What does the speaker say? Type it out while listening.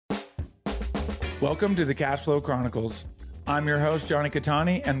Welcome to the Cash Flow Chronicles. I'm your host, Johnny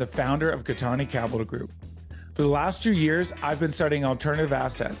Catani, and the founder of Catani Capital Group. For the last 2 years, I've been studying alternative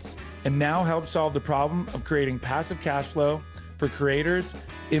assets and now help solve the problem of creating passive cash flow for creators,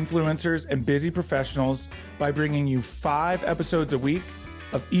 influencers, and busy professionals by bringing you 5 episodes a week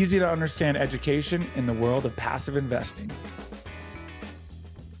of easy to understand education in the world of passive investing.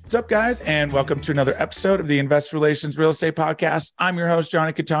 What's up, guys, and welcome to another episode of the Investor Relations Real Estate Podcast. I'm your host,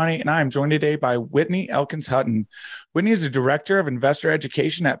 Johnny Catani, and I am joined today by Whitney Elkins-Hutten. Whitney is the Director of Investor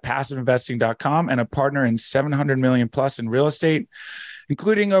Education at PassiveInvesting.com and a partner in $700 million plus in real estate,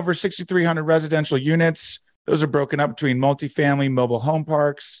 including over 6,300 residential units. Those are broken up between multifamily, mobile home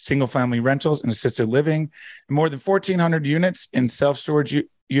parks, single-family rentals, and assisted living, and more than 1,400 units in self-storage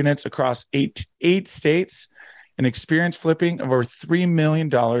units across eight states, and experience flipping over $3 million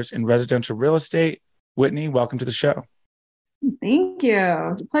in residential real estate. Whitney, welcome to the show. Thank you.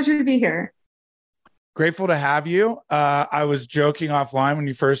 It's a pleasure to be here. Grateful to have you. I was joking offline when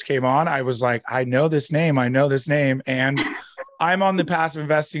you first came on. I was like, I know this name. And I'm on the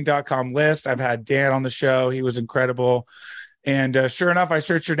PassiveInvesting.com list. I've had Dan on the show. He was incredible. And sure enough, I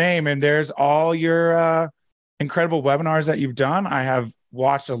searched your name and there's all your incredible webinars that you've done. I have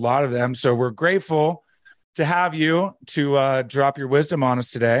watched a lot of them. So we're grateful to have you to drop your wisdom on us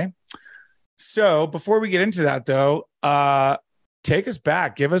today. So before we get into that, though, take us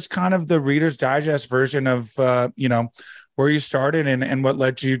back. Give us kind of the Reader's Digest version of, where you started and what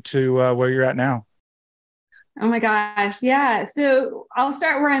led you to where you're at now. Oh my gosh. Yeah. So I'll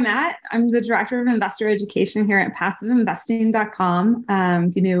start where I'm at. I'm the Director of Investor Education here at PassiveInvesting.com.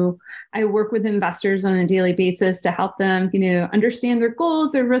 I work with investors on a daily basis to help them, understand their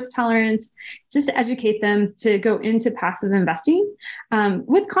goals, their risk tolerance, just to educate them to go into passive investing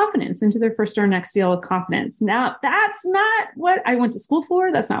with confidence, into their first or next deal with confidence. Now, that's not what I went to school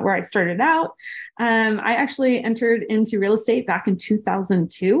for. That's not where I started out. I actually entered into real estate back in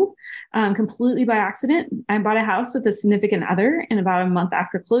 2002, completely by accident. I bought a house with a significant other, and about a month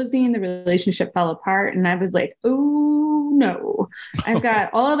after closing, the relationship fell apart. And I was like, oh no, I've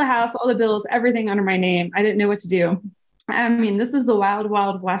got all of the house, all the bills, everything under my name. I didn't know what to do. I mean, this is the wild,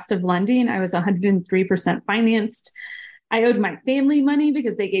 wild west of lending. I was 103% financed. I owed my family money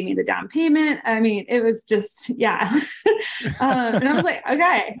because they gave me the down payment. I mean, it was just, yeah. And I was like,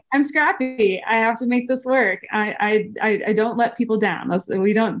 okay, I'm scrappy. I have to make this work. I don't let people down.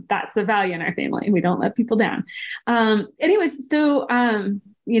 That's a value in our family. We don't let people down. Anyways, so,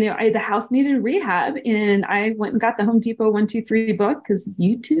 the house needed rehab, and I went and got the Home Depot 1-2-3 book because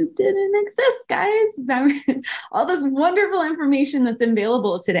YouTube didn't exist, guys. All this wonderful information that's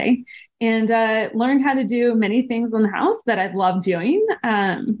available today, and learned how to do many things in the house that I love doing.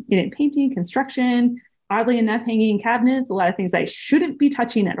 Painting, construction, oddly enough, hanging cabinets, a lot of things I shouldn't be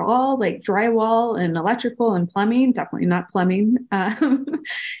touching at all, like drywall and electrical and plumbing, definitely not plumbing.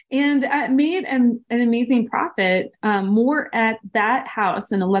 And I made an amazing profit, more at that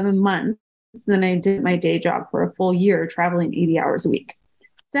house in 11 months than I did my day job for a full year, traveling 80 hours a week.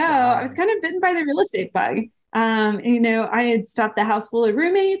 So wow. I was kind of bitten by the real estate bug. I had stopped the house full of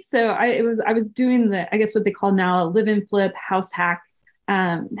roommates. So I was doing what they call now a live and flip house hack.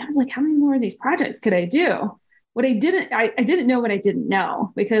 And I was like, how many more of these projects could I do? I didn't know what I didn't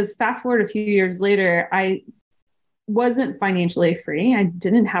know, because fast forward a few years later, I wasn't financially free. I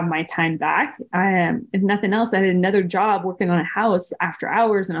didn't have my time back. If nothing else, I had another job working on a house after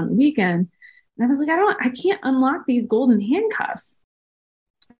hours and on the weekend. And I was like, I can't unlock these golden handcuffs.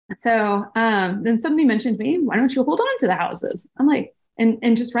 So then somebody mentioned to me, why don't you hold on to the houses? I'm like,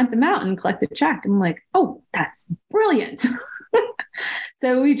 and just rent them out and collect the check. I'm like, oh, that's brilliant.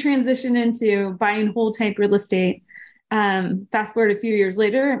 So we transitioned into buying whole type real estate. Fast forward a few years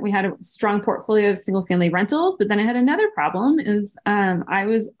later, we had a strong portfolio of single family rentals, but then I had another problem is I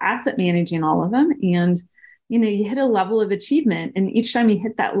was asset managing all of them. And, you hit a level of achievement, and each time you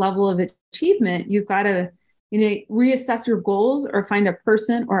hit that level of achievement, you've got to, reassess your goals or find a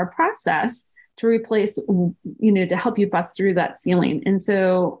person or a process to replace, to help you bust through that ceiling. And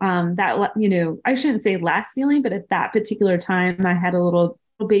so I shouldn't say last ceiling, but at that particular time, I had a little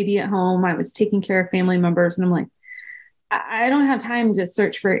baby at home. I was taking care of family members, and I'm like, I don't have time to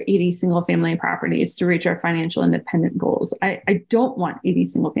search for 80 single family properties to reach our financial independent goals. I don't want 80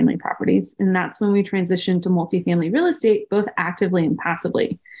 single family properties. And that's when we transitioned to multifamily real estate, both actively and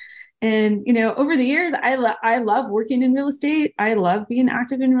passively. And, over the years, I love working in real estate. I love being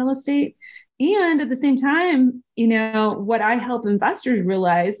active in real estate. And at the same time, what I help investors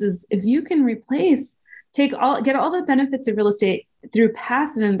realize is if you can get all the benefits of real estate through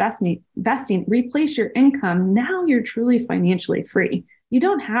passive investing, replace your income, now you're truly financially free. You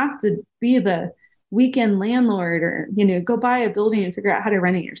don't have to be the weekend landlord or, go buy a building and figure out how to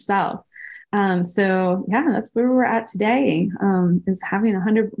rent it yourself. So yeah, that's where we're at today, is having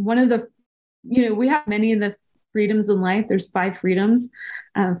one of the, we have many of the freedoms in life. There's 5 freedoms: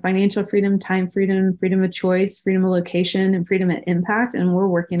 financial freedom, time freedom, freedom of choice, freedom of location, and freedom of impact. And we're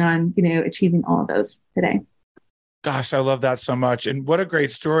working on, achieving all of those today. Gosh, I love that so much. And what a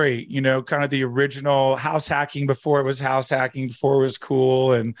great story, kind of the original house hacking before it was house hacking, before it was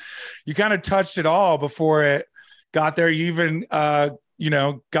cool. And you kind of touched it all before it got there. You even,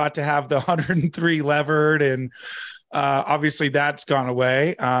 got to have the 103 levered, and obviously that's gone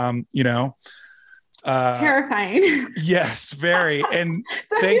away. Terrifying. Yes, very. And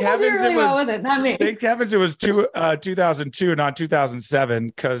thank heavens really it was well with it, not me. Thank heavens it was 2002, not 2007,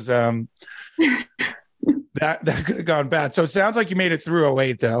 because that could have gone bad. So it sounds like you made it through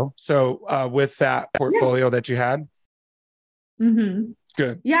 2008 though. So with that portfolio that you had. Mm-hmm.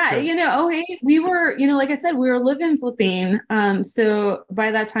 Good. Yeah. Good. 2008, we were, like I said, we were living flipping. So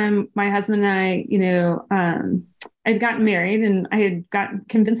by that time, my husband and I, I'd gotten married, and I had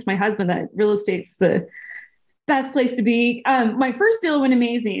convinced my husband that real estate's the best place to be. My first deal went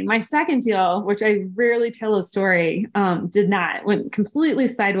amazing. My second deal, which I rarely tell a story, did not. Went completely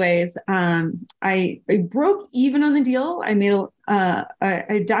sideways. I broke even on the deal. I made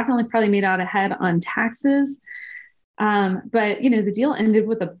I definitely probably made out ahead on taxes. But the deal ended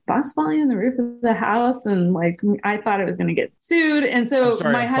with a bus falling on the roof of the house, and I thought I was going to get sued. And so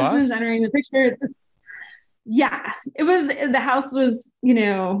my husband's entering the picture. Yeah, the house was,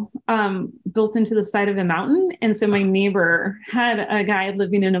 built into the side of a mountain. And so my neighbor had a guy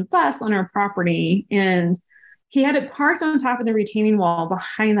living in a bus on our property, and he had it parked on top of the retaining wall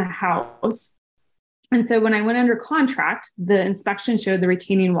behind the house. And so when I went under contract, the inspection showed the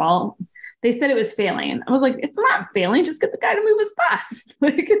retaining wall. They said it was failing. I was like, it's not failing. Just get the guy to move his bus.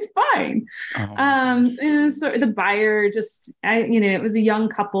 It's fine. Oh, and so the buyer it was a young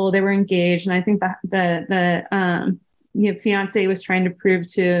couple. They were engaged. And I think that the fiance was trying to prove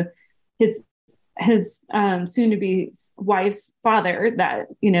to his soon-to-be wife's father that,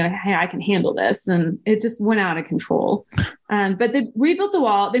 hey, I can handle this. And it just went out of control. But they rebuilt the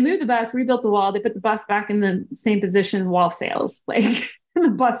wall. They moved the bus, rebuilt the wall. They put the bus back in the same position. Wall fails. The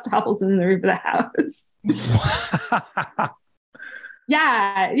bus topples in the roof of the house.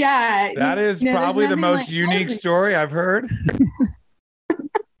 Yeah. That is probably the most unique story I've heard.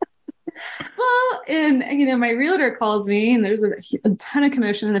 Well, and my realtor calls me, and there's a ton of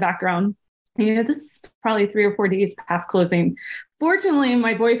commotion in the background. This is probably 3 or 4 days past closing. Fortunately,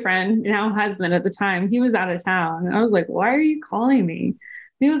 my boyfriend, now husband at the time, he was out of town. And I was like, why are you calling me?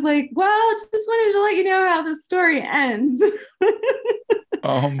 He was like, well, just wanted to let you know how the story ends.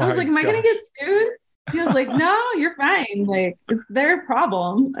 Oh my! I was like, am I going to get sued? He was like, no, you're fine. It's their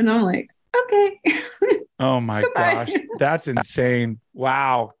problem. And I'm like, okay. Oh my gosh. That's insane.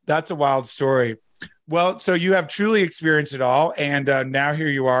 Wow. That's a wild story. Well, so you have truly experienced it all. And now here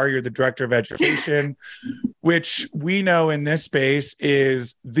you are, you're the director of education, which we know in this space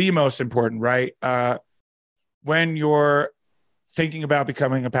is the most important, right? When you're thinking about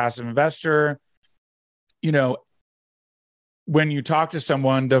becoming a passive investor, when you talk to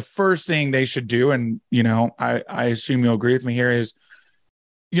someone, the first thing they should do, and, I assume you'll agree with me here, is,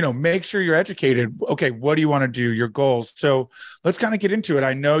 make sure you're educated. Okay, what do you want to do? Your goals. So let's kind of get into it.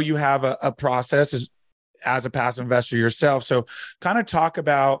 I know you have a process as a passive investor yourself. So kind of talk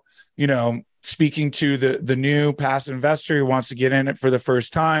about, speaking to the new passive investor who wants to get in it for the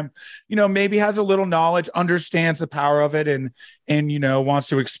first time, maybe has a little knowledge, understands the power of it, and wants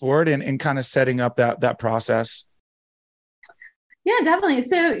to explore it, and kind of setting up that process. Yeah, definitely.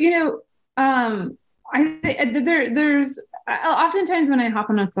 So, there's oftentimes when I hop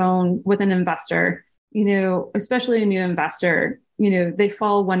on a phone with an investor, especially a new investor, they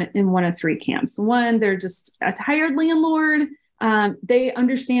fall in one of 3 camps. One, they're just a tired landlord. They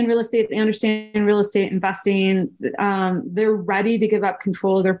understand real estate. They understand real estate investing. They're ready to give up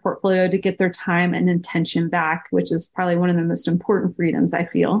control of their portfolio to get their time and attention back, which is probably one of the most important freedoms, I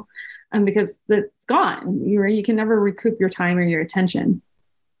feel, because it's gone. You can never recoup your time or your attention.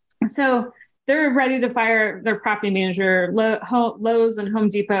 So they're ready to fire their property manager, Lowe's and Home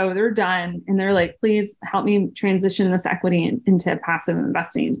Depot. They're done. And they're like, please help me transition this equity into passive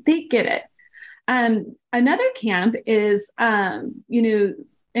investing. They get it. Another camp is, and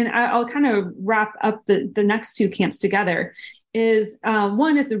I'll kind of wrap up the next 2 camps together, is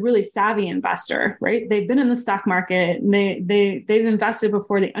one is a really savvy investor, right? They've been in the stock market, and they've invested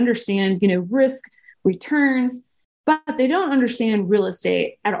before. They understand, risk, returns, but they don't understand real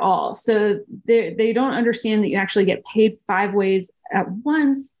estate at all. So they don't understand that you actually get paid 5 ways at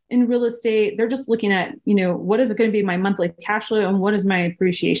once in real estate, they're just looking at, what is it going to be my monthly cash flow and what is my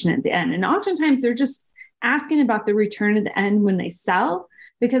appreciation at the end? And oftentimes they're just asking about the return at the end when they sell,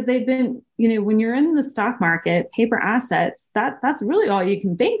 because they've been, when you're in the stock market, paper assets, that's really all you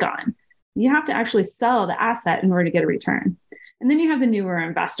can bank on. You have to actually sell the asset in order to get a return. And then you have the newer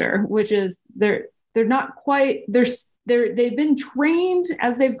investor, which is they're not quite, they've been trained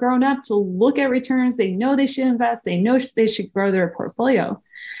as they've grown up to look at returns. They know they should invest. They know they should grow their portfolio.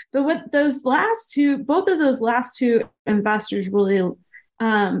 But what both of those last two investors really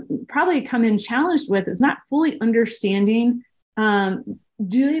probably come in challenged with is not fully understanding,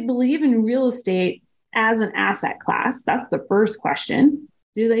 do they believe in real estate as an asset class? That's the first question.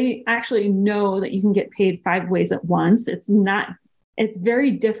 Do they actually know that you can get paid 5 ways at once? It's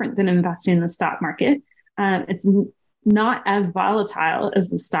very different than investing in the stock market. It's not as volatile as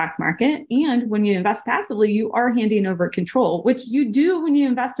the stock market. And when you invest passively, you are handing over control, which you do when you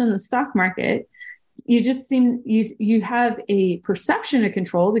invest in the stock market. You just you have a perception of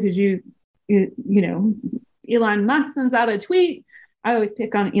control because Elon Musk sends out a tweet. I always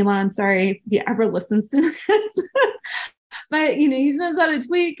pick on Elon. Sorry if he ever listens to this. But, he sends out a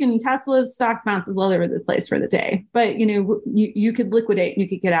tweet and Tesla's stock bounces all over the place for the day. But, you could liquidate and you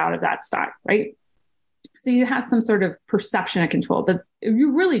could get out of that stock, right? So you have some sort of perception of control, but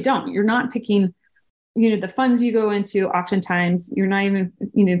you really don't. You're not picking, the funds you go into. Oftentimes, you're not even,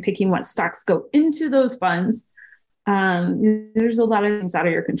 picking what stocks go into those funds. There's a lot of things out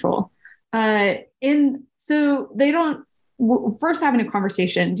of your control. And so they don't, first having a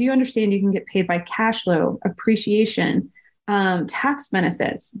conversation, do you understand you can get paid by cash flow, appreciation, tax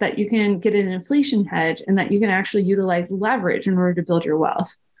benefits, that you can get an inflation hedge, and that you can actually utilize leverage in order to build your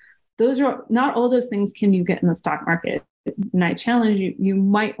wealth? Not all those things can you get in the stock market. And I challenge you, you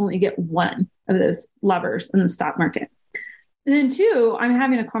might only get one of those levers in the stock market. And then 2, I'm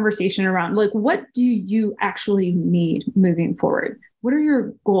having a conversation around what do you actually need moving forward? What are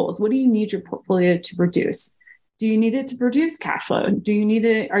your goals? What do you need your portfolio to produce? Do you need it to produce cash flow?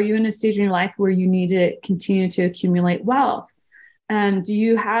 Are you in a stage in your life where you need to continue to accumulate wealth? Do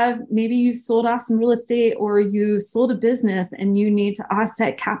you maybe you've sold off some real estate, or you sold a business and you need to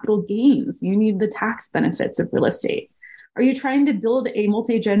offset capital gains. You need the tax benefits of real estate. Are you trying to build a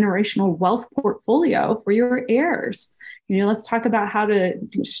multi-generational wealth portfolio for your heirs? Let's talk about how to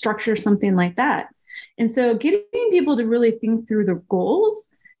structure something like that. And so getting people to really think through the goals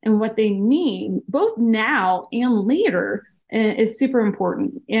and what they need, both now and later, is super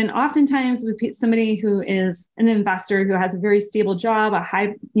important. And oftentimes with somebody who is an investor who has a very stable job, a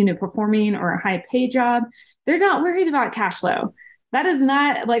high, performing or a high paid job, they're not worried about cash flow. That is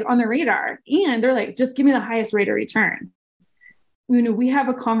not on the radar. And they're like, just give me the highest rate of return. We have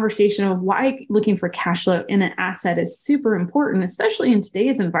a conversation of why looking for cash flow in an asset is super important, especially in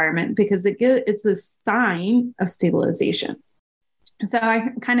today's environment, because it's a sign of stabilization. So I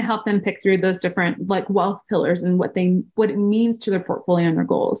kind of help them pick through those different wealth pillars and what it means to their portfolio and their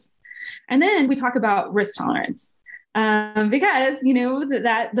goals. And then we talk about risk tolerance, because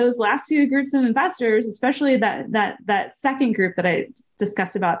that those last 2 groups of investors, especially that second group that I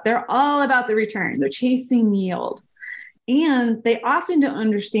discussed about, they're all about the return. They're chasing yield, and they often don't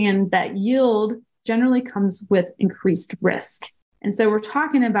understand that yield generally comes with increased risk. And so we're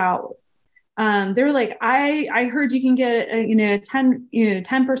talking about. They were like, I heard you can get a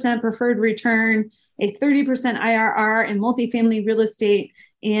 10% preferred return, a 30% IRR in multifamily real estate,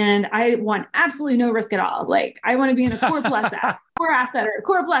 and I want absolutely no risk at all. I want to be in a core plus core asset or a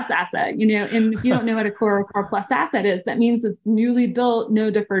core plus asset. And if you don't know what a core plus asset is, that means it's newly built,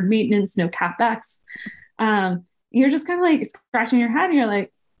 no deferred maintenance, no capex. You're just kind of scratching your head, and you're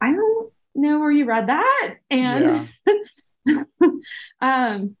like, I don't know where you read that, and.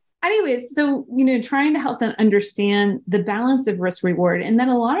 Yeah. Anyways, so, trying to help them understand the balance of risk reward, and that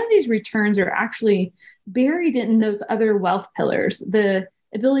a lot of these returns are actually buried in those other wealth pillars, the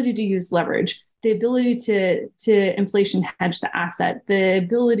ability to use leverage, the ability to inflation hedge the asset, the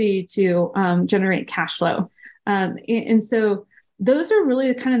ability to generate cash flow. And so those are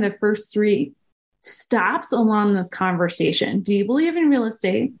really kind of the first 3 stops along this conversation. Do you believe in real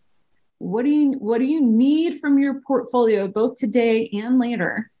estate? What do you need from your portfolio, both today and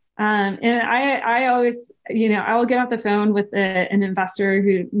later? And I always, I will get off the phone with an investor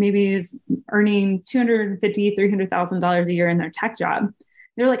who maybe is earning $250,000, $300,000 a year in their tech job.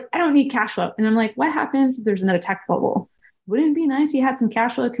 They're like, I don't need cash flow. And I'm like, what happens if there's another tech bubble? Wouldn't it be nice you had some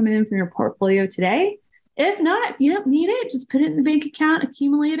cash flow coming in from your portfolio today? If not, if you don't need it, just put it in the bank account,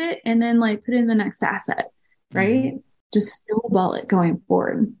 accumulate it, and then put it in the next asset, right? Mm-hmm. Just snowball it going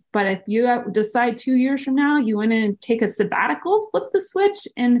forward. But if you decide 2 years from now, you want to take a sabbatical, flip the switch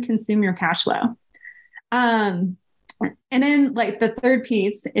and consume your cash flow. And then like the third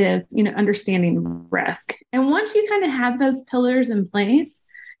piece is, understanding risk. And once you kind of have those pillars in place,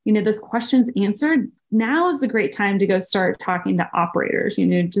 those questions answered, now is the great time to go start talking to operators,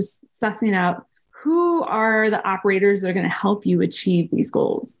 just sussing out who are the operators that are going to help you achieve these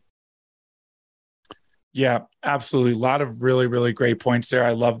goals. Yeah, absolutely. A lot of really, really great points there.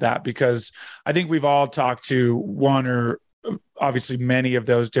 I love that because I think we've all talked to one or obviously many of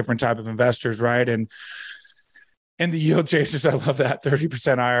those different type of investors, right? And the yield chasers, I love that 30%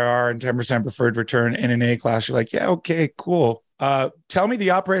 IRR and 10% preferred return in an A class. You're like, yeah, okay, cool. Tell me the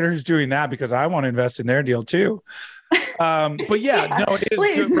operator who's doing that because I want to invest in their deal too. But yeah, no, it is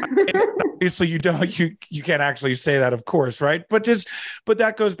good, right? Obviously you can't actually say that, of course, right? But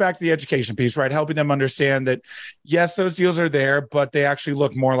that goes back to the education piece, right? Helping them understand that yes, those deals are there, but they actually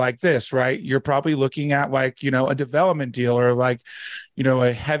look more like this, right? You're probably looking at like, a development deal or like,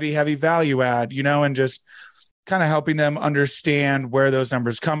 a heavy value add, and just kind of helping them understand where those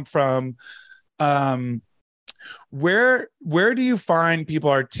numbers come from. Where do you find people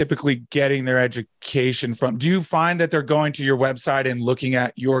are typically getting their education from? Do you find that they're going to your website and looking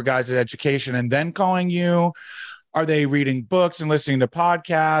at your guys' education and then calling you? Are they reading books and listening to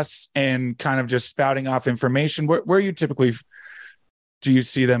podcasts and kind of just spouting off information? Where you typically do you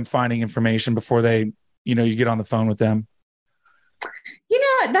see them finding information before they, you get on the phone with them?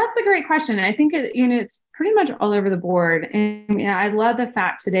 That's a great question. I think it's pretty much all over the board. And I love the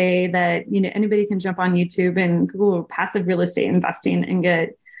fact today that, anybody can jump on YouTube and Google passive real estate investing and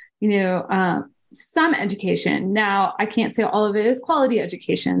get, some education. Now, I can't say all of it is quality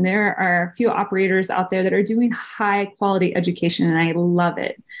education. There are a few operators out there that are doing high quality education, and I love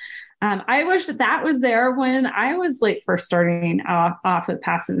it. I wish that was there when I was like first starting off of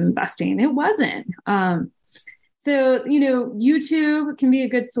passive investing. It wasn't. So, YouTube can be a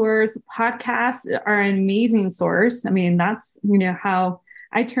good source. Podcasts are an amazing source. I mean, that's, how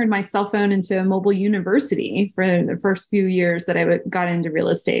I turned my cell phone into a mobile university for the first few years that I got into real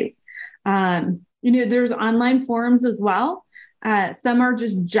estate. There's online forums as well. Some are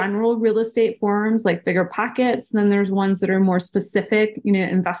just general real estate forums like Bigger Pockets. Then there's ones that are more specific,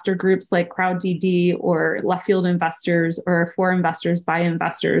 investor groups like CrowdDD or Left Field Investors or For Investors by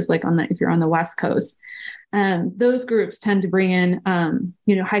Investors, like if you're on the West Coast. Those groups tend to bring in,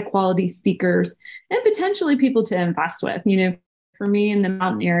 high quality speakers and potentially people to invest with. For me in the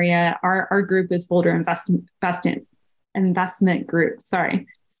mountain area, our group is Boulder Investment Group. Sorry,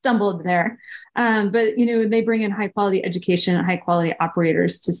 stumbled there. But they bring in high quality education and high quality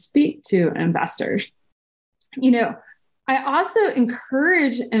operators to speak to investors. I also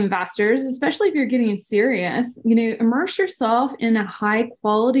encourage investors, especially if you're getting serious, immerse yourself in a high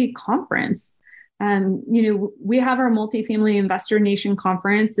quality conference. We have our Multifamily Investor Nation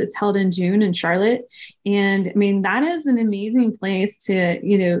conference. It's held in June in Charlotte. And I mean, that is an amazing place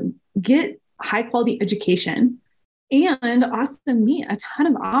to, get high quality education and also meet a ton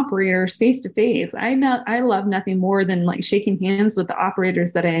of operators face to face. I love nothing more than like shaking hands with the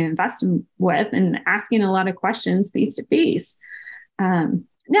operators that I invest with and asking a lot of questions face to face.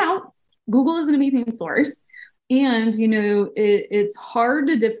 Now, Google is an amazing source. And, it's hard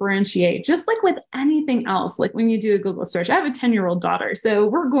to differentiate, just like with anything else. Like when you do a Google search, I have a 10-year-old daughter. So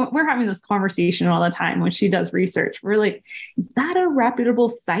we're having this conversation all the time when she does research. We're like, is that a reputable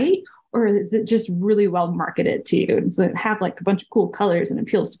site? Or is it just really well marketed to you? Does it have like a bunch of cool colors and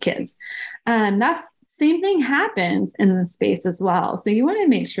appeals to kids? That's same thing happens in the space as well. So you want to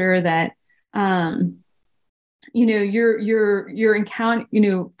make sure that, you're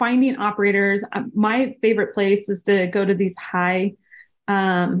encountering, finding operators. My favorite place is to go to these high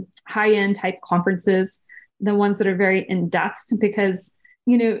end type conferences, the ones that are very in depth, because,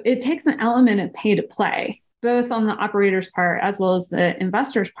 it takes an element of pay to play, both on the operator's part as well as the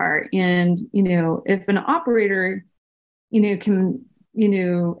investor's part. And, if an operator, can,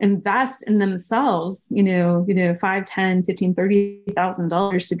 invest in themselves, $5, 10, 15,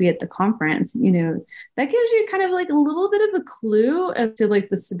 $30,000 to be at the conference, that gives you kind of like a little bit of a clue as to like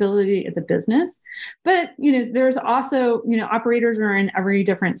the stability of the business. But, there's also, operators are in every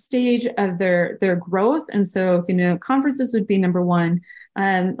different stage of their growth. And so, conferences would be number one.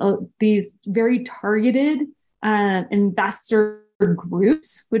 These very targeted investor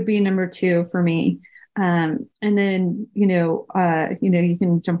groups would be number two for me. And then, you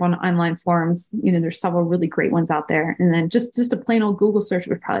can jump on online forums, there's several really great ones out there. And then just a plain old Google search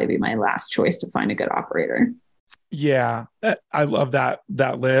would probably be my last choice to find a good operator. Yeah. I love that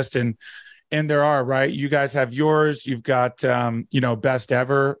list. And And there are, right? You guys have yours. You've got, Best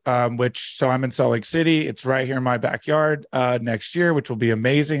Ever, so I'm in Salt Lake City. It's right here in my backyard next year, which will be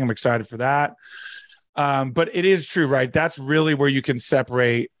amazing. I'm excited for that. But it is true, right? That's really where you can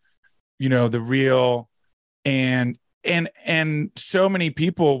separate, the real and so many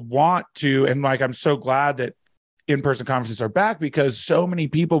people want to, and like, I'm so glad that in-person conferences are back, because so many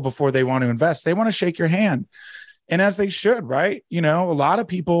people, before they want to invest, they want to shake your hand. And as they should, right? A lot of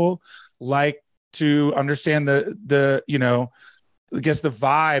people like to understand the I guess the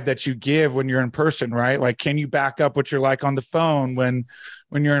vibe that you give when you're in person, right? Like, can you back up what you're like on the phone when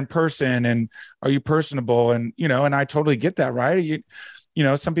you're in person, and are you personable? And, and I totally get that, right?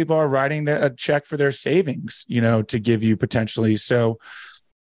 Some people are writing a check for their savings, to give you potentially. So,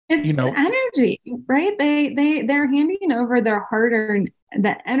 it's energy, right? They're handing over their hard-earned,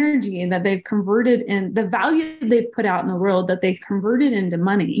 the energy that they've converted in, the value they've put out in the world that they've converted into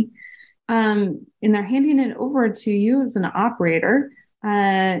money. And they're handing it over to you as an operator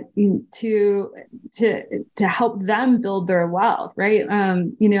to help them build their wealth, right?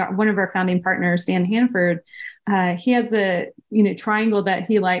 One of our founding partners, Dan Hanford, he has a triangle that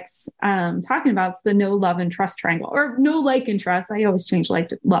he likes talking about. It's the know, love, and trust triangle, or no, like, and trust. I always change like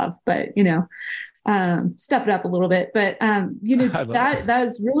to love, but step it up a little bit. But that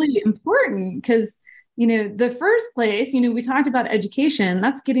is really important, because the first place, we talked about education,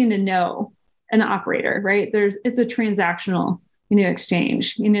 that's getting to know an operator, right? It's a transactional,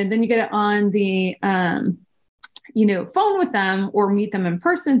 exchange, then you get it on the, phone with them or meet them in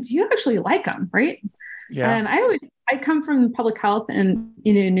person. Do you actually like them? Right. Yeah. I come from public health and,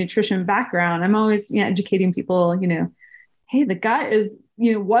 nutrition background. I'm always educating people, hey, the gut is,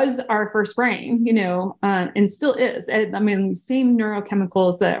 was our first brain, and still is. I mean, same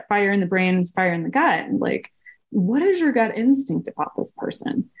neurochemicals that fire in the brain fire in the gut. Like, what is your gut instinct about this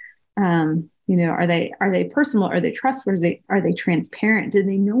person? Are they personal? Are they trustworthy? Are they transparent? Do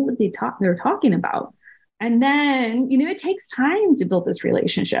they know what they're talking about? And then, it takes time to build this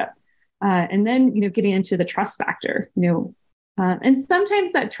relationship. And then, getting into the trust factor, and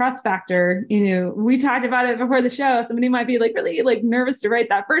sometimes that trust factor, we talked about it before the show. Somebody might be really nervous to write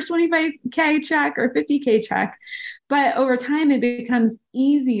that first 25K check or 50K check. But over time, it becomes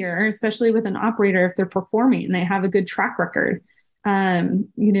easier, especially with an operator, if they're performing and they have a good track record.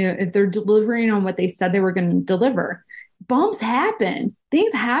 If they're delivering on what they said they were going to deliver. Bumps happen.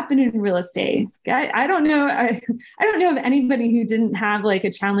 Things happen in real estate. I don't know. I don't know of anybody who didn't have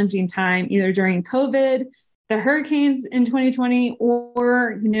a challenging time either during COVID, the hurricanes in 2020,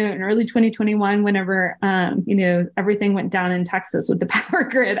 or, in early 2021, whenever, everything went down in Texas with the power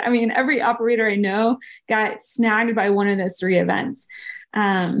grid. I mean, every operator I know got snagged by one of those three events.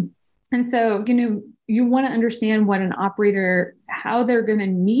 And so, you want to understand what an operator, how they're going to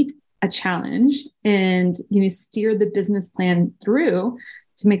meet a challenge and, steer the business plan through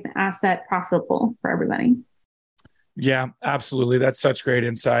to make the asset profitable for everybody. Yeah, absolutely. That's such great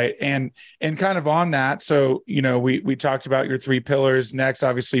insight. And kind of on that, so, we talked about your three pillars. Next,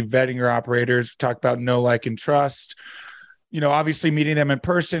 obviously, vetting your operators. We talked about know, like, and trust. Obviously meeting them in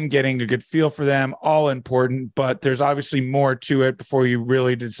person, getting a good feel for them, all important, but there's obviously more to it before you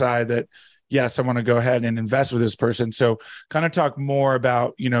really decide that, yes, I want to go ahead and invest with this person. So kind of talk more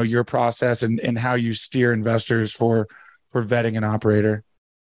about, your process and how you steer investors for vetting an operator.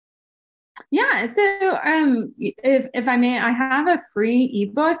 Yeah. So if I may, I have a free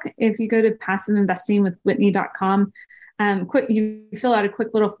ebook. If you go to passiveinvestingwithwhitney.com, you fill out a quick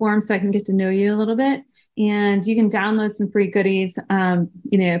little form so I can get to know you a little bit. And you can download some free goodies,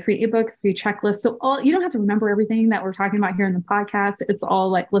 free ebook, free checklist. So you don't have to remember everything that we're talking about here in the podcast. It's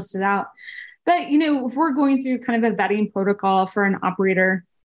all listed out. But, if we're going through kind of a vetting protocol for an operator,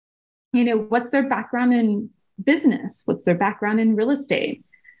 what's their background in business? What's their background in real estate?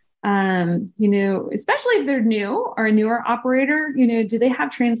 Especially if they're new or a newer operator, do they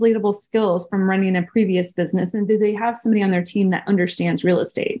have translatable skills from running a previous business? And do they have somebody on their team that understands real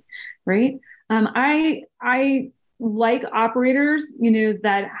estate? Right. I like operators,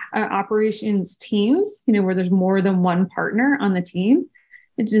 that operations teams, where there's more than one partner on the team.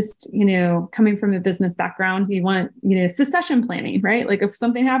 It's just, coming from a business background, you want, succession planning, right? Like if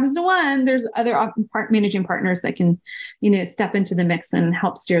something happens to one, there's other managing partners that can, step into the mix and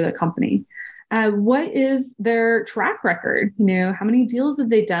help steer the company. What is their track record? How many deals have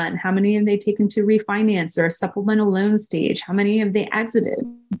they done? How many have they taken to refinance or a supplemental loan stage? How many have they exited?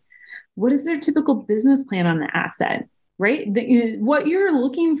 What is their typical business plan on the asset, right? What you're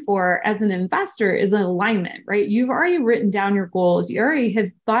looking for as an investor is an alignment, right? You've already written down your goals. You already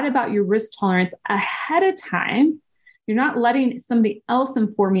have thought about your risk tolerance ahead of time. You're not letting somebody else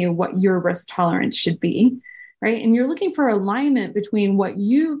inform you what your risk tolerance should be, right? And you're looking for alignment between what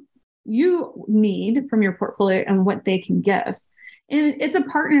you need from your portfolio and what they can give. And it's a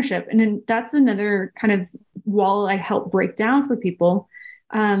partnership. And then that's another kind of wall I help break down for people.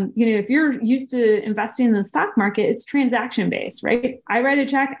 If you're used to investing in the stock market, it's transaction based, right? I write a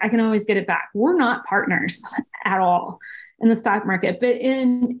check, I can always get it back. We're not partners at all in the stock market, but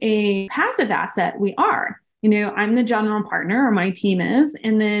in a passive asset, we are. I'm the general partner, or my team is,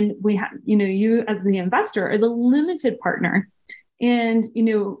 and then we have, you as the investor are the limited partner. And,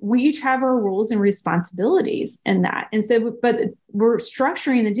 we each have our roles and responsibilities in that. And so, but we're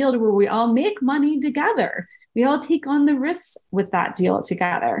structuring the deal to where we all make money together. We all take on the risks with that deal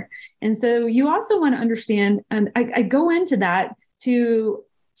together. And so you also want to understand, and I go into that to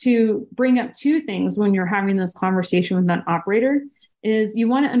bring up two things when you're having this conversation with an operator, is you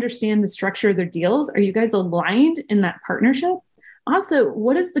want to understand the structure of their deals. Are you guys aligned in that partnership? Also,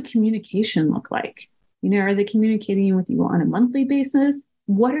 what does the communication look like? Are they communicating with you on a monthly basis?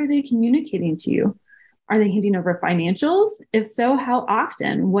 What are they communicating to you? Are they handing over financials? If so, how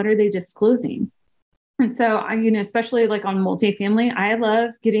often? What are they disclosing? And so, especially like on multifamily, I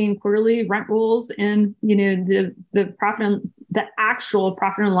love getting quarterly rent rolls and, the actual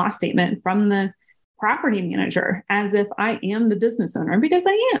profit and loss statement from the property manager, as if I am the business owner, because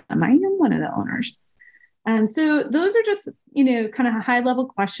I am one of the owners. And so those are just, kind of high level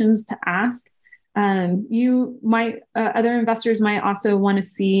questions to ask. Other investors might also want to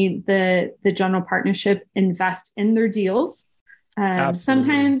see the general partnership invest in their deals.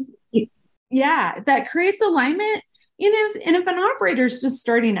 Sometimes, that creates alignment. If an operator is just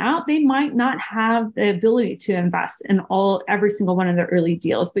starting out, they might not have the ability to invest in every single one of their early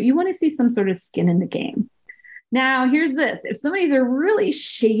deals, but you want to see some sort of skin in the game. Now, here's this. If somebody's a really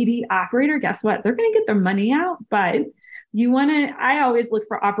shady operator, guess what? They're going to get their money out, but I always look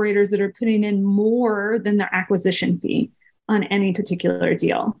for operators that are putting in more than their acquisition fee on any particular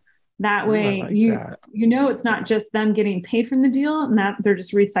deal. That way, it's not just them getting paid from the deal and that they're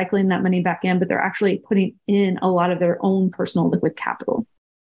just recycling that money back in, but they're actually putting in a lot of their own personal liquid capital.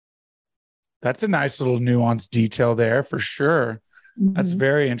 That's a nice little nuanced detail there for sure. Mm-hmm. That's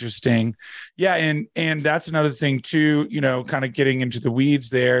very interesting. Yeah. And that's another thing too, kind of getting into the weeds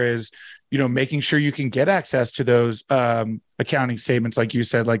there is, making sure you can get access to those accounting statements, like you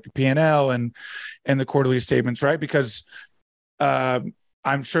said, like the P&L and the quarterly statements, right? Because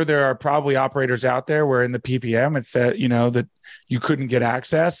I'm sure there are probably operators out there where in the PPM it said, that you couldn't get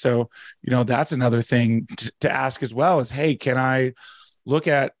access. So, that's another thing to ask as well is, hey, can I look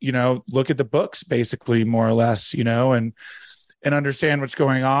at the books basically more or less, and understand what's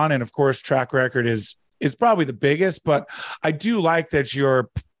going on. And of course, track record is probably the biggest, but I do like that you're,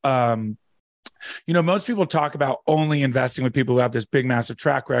 most people talk about only investing with people who have this big, massive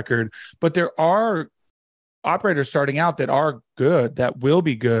track record, but there are operators starting out that are good, that will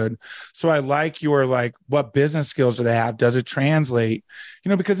be good. So I like your, what business skills do they have? Does it translate?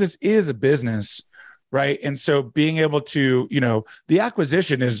 Because this is a business, right? And so being able to, the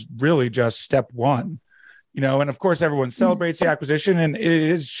acquisition is really just step one, and of course everyone celebrates the acquisition and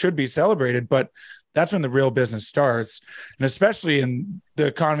it should be celebrated, but that's when the real business starts. And especially in the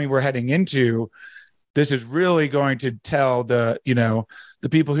economy we're heading into, this is really going to tell the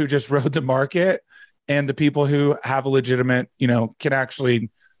people who just rode the market and the people who have a legitimate, can actually,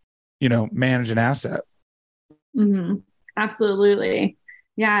 manage an asset. Mm-hmm. Absolutely.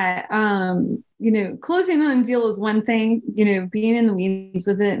 Yeah. Closing on a deal is one thing, being in the weeds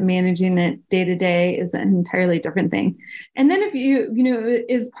with it, managing it day to day is an entirely different thing. And then if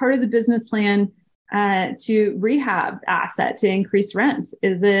is part of the business plan to rehab asset to increase rents?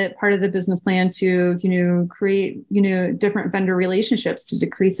 Is it part of the business plan to, create, different vendor relationships to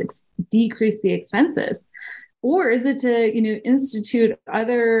decrease the expenses? Or is it to, institute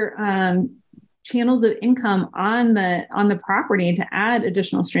other channels of income on the property to add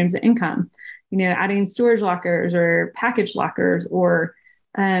additional streams of income? Adding storage lockers or package lockers or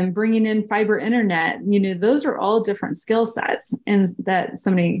bringing in fiber internet. Those are all different skill sets and that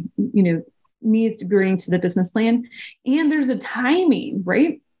somebody, needs to bring to the business plan. And there's a timing,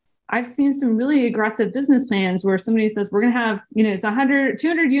 right? I've seen some really aggressive business plans where somebody says, we're going to have, it's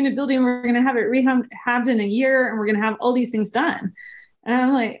 200 unit building. We're going to have it rehabbed in a year and we're going to have all these things done. And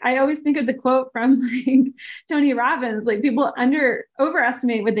I'm like, I always think of the quote from Tony Robbins, people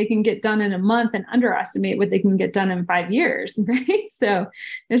overestimate what they can get done in a month and underestimate what they can get done in 5 years, right? So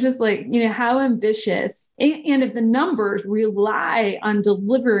it's just how ambitious, and if the numbers rely on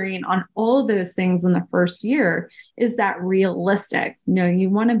delivering on all of those things in the first year, is that realistic?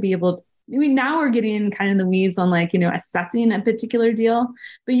 You want to be able to, mean, now we're getting kind of the weeds on like, assessing a particular deal,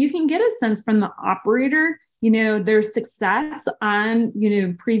 but you can get a sense from the operator, their success on,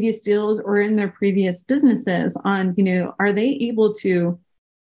 previous deals or in their previous businesses on, are they able to,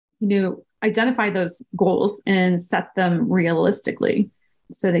 identify those goals and set them realistically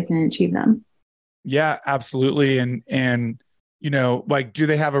so they can achieve them. Yeah, absolutely. And, like, do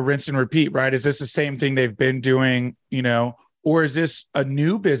they have a rinse and repeat, right? Is this the same thing they've been doing, or is this a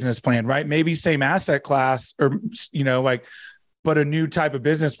new business plan, right? Maybe same asset class or, but a new type of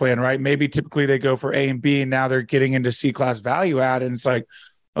business plan, right? Maybe typically they go for A and B and now they're getting into C class value add. And it's like,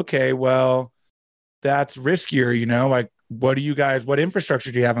 okay, well, that's riskier, like, what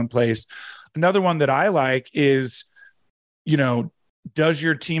infrastructure do you have in place? Another one that I like is, does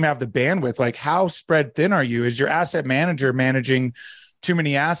your team have the bandwidth? Like, how spread thin are you? Is your asset manager managing too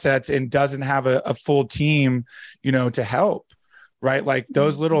many assets and doesn't have a full team, to help, right? Like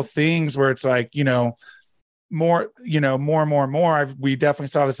those little things where it's like, more and more. We definitely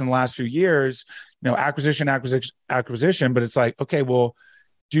saw this in the last few years, acquisition, but it's like, okay, well,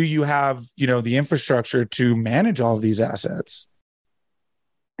 do you have, the infrastructure to manage all of these assets?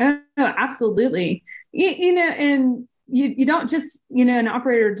 Oh, absolutely. And you don't just, an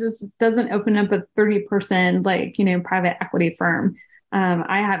operator just doesn't open up a 30% like, private equity firm.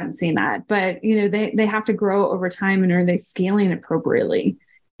 I haven't seen that, but, they have to grow over time, and are they scaling appropriately?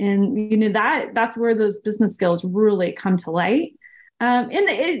 And, that's where those business skills really come to light.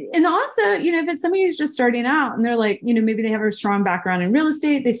 And also, if it's somebody who's just starting out and they're like, maybe they have a strong background in real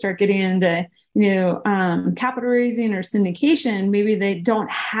estate, they start getting into, capital raising or syndication, maybe they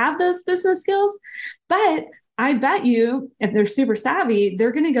don't have those business skills, but I bet you if they're super savvy,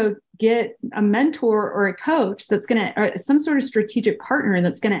 they're going to go get a mentor or a coach that's going to, or some sort of strategic partner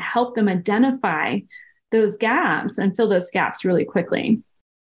that's going to help them identify those gaps and fill those gaps really quickly.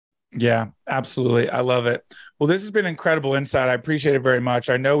 Yeah, absolutely. I love it. Well, this has been incredible insight. I appreciate it very much.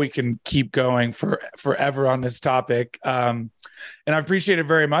 I know we can keep going forever on this topic. And I appreciate it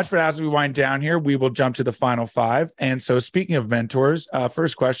very much. But as we wind down here, we will jump to the final 5. And so speaking of mentors,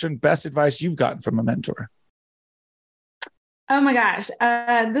 first question, best advice you've gotten from a mentor? Oh my gosh.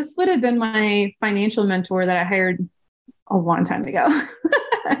 This would have been my financial mentor that I hired a long time ago.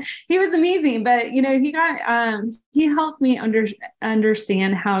 He was amazing, but he helped me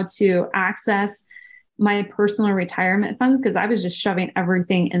understand how to access my personal retirement funds, because I was just shoving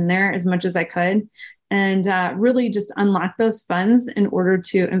everything in there as much as I could, and really just unlock those funds in order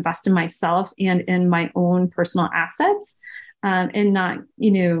to invest in myself and in my own personal assets, and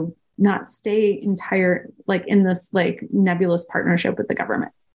not stay in this like nebulous partnership with the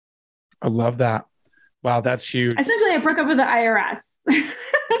government. I love that. Wow, that's huge. Essentially, I broke up with the IRS.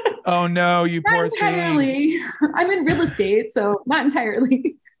 Oh no, you poor thing. I'm in real estate, so not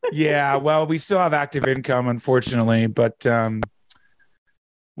entirely. Yeah, well, we still have active income, unfortunately, but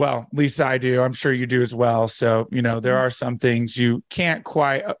well, at least I do. I'm sure you do as well. So, there are some things you can't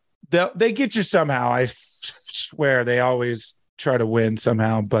quite, they get you somehow. I swear they always try to win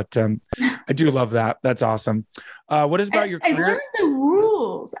somehow, but I do love that. That's awesome. What is about your career?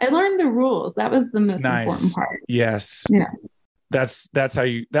 I learned the rules. That was the most important part. Yes. Yeah. That's how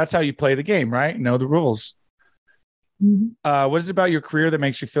you play the game, right? Know the rules. Mm-hmm. What is it about your career that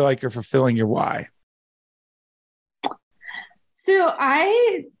makes you feel like you're fulfilling your why? So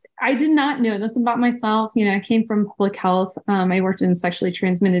I did not know this about myself. I came from public health. I worked in sexually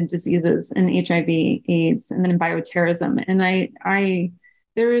transmitted diseases and HIV, AIDS, and then in bioterrorism. And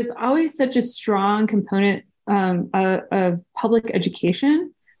there is always such a strong component of public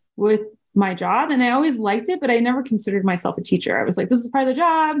education with my job. And I always liked it, but I never considered myself a teacher. I was like, this is part of the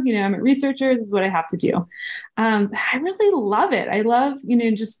job. I'm a researcher. This is what I have to do. I really love it. I love,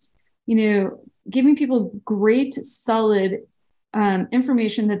 giving people great, solid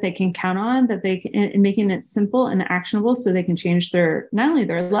information that they can count on, that they can, and making it simple and actionable so they can change not only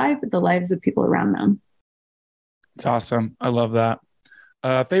their life, but the lives of people around them. It's awesome. I love that.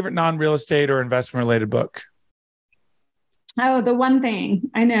 Favorite non-real estate or investment related book? Oh, The One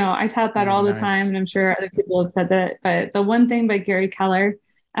Thing. I know I tout that all the time, and I'm sure other people have said that, but The One Thing by Gary Keller.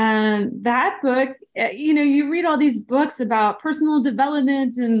 That book, you read all these books about personal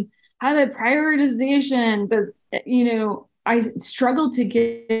development and how to prioritization, but, I struggled to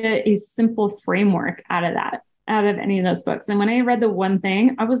get a simple framework out of any of those books. And when I read The One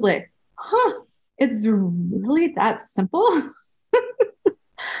Thing, I was like, it's really that simple.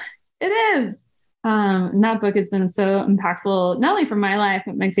 It is. And that book has been so impactful, not only for my life,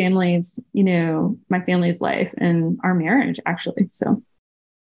 but my family's life and our marriage, actually. So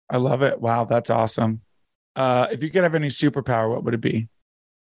I love it. Wow, that's awesome. If you could have any superpower, what would it be?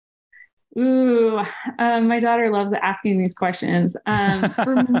 Ooh, my daughter loves asking these questions.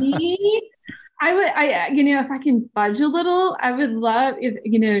 For me, if I can fudge a little, I would love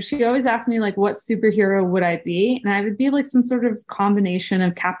if, she always asks me like, what superhero would I be? And I would be like some sort of combination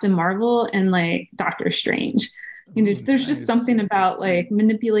of Captain Marvel and like Doctor Strange. There's just something about like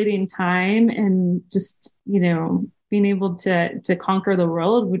manipulating time and just, being able to conquer the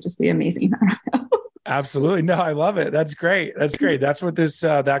world would just be amazing. Absolutely. No, I love it. That's great. That's great. That's what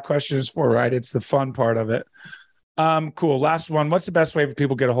that question is for, right? It's the fun part of it. Cool. Last one. What's the best way for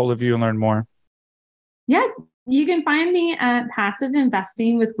people to get a hold of you and learn more? Yes, you can find me at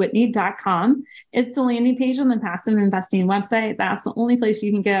passiveinvestingwithwhitney.com. It's the landing page on the Passive Investing website. That's the only place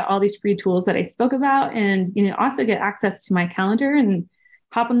you can get all these free tools that I spoke about. And, also get access to my calendar and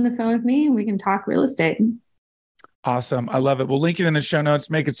hop on the phone with me and we can talk real estate. Awesome. I love it. We'll link it in the show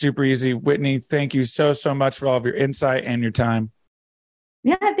notes. Make it super easy. Whitney, thank you so much for all of your insight and your time.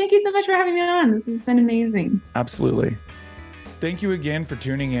 Yeah, thank you so much for having me on. This has been amazing. Absolutely. Thank you again for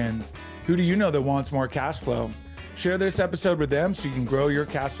tuning in. Who do you know that wants more cash flow? Share this episode with them so you can grow your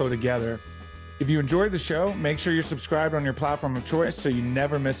cash flow together. If you enjoyed the show, make sure you're subscribed on your platform of choice so you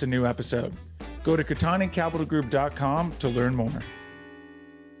never miss a new episode. Go to KataniCapitalGroup.com to learn more.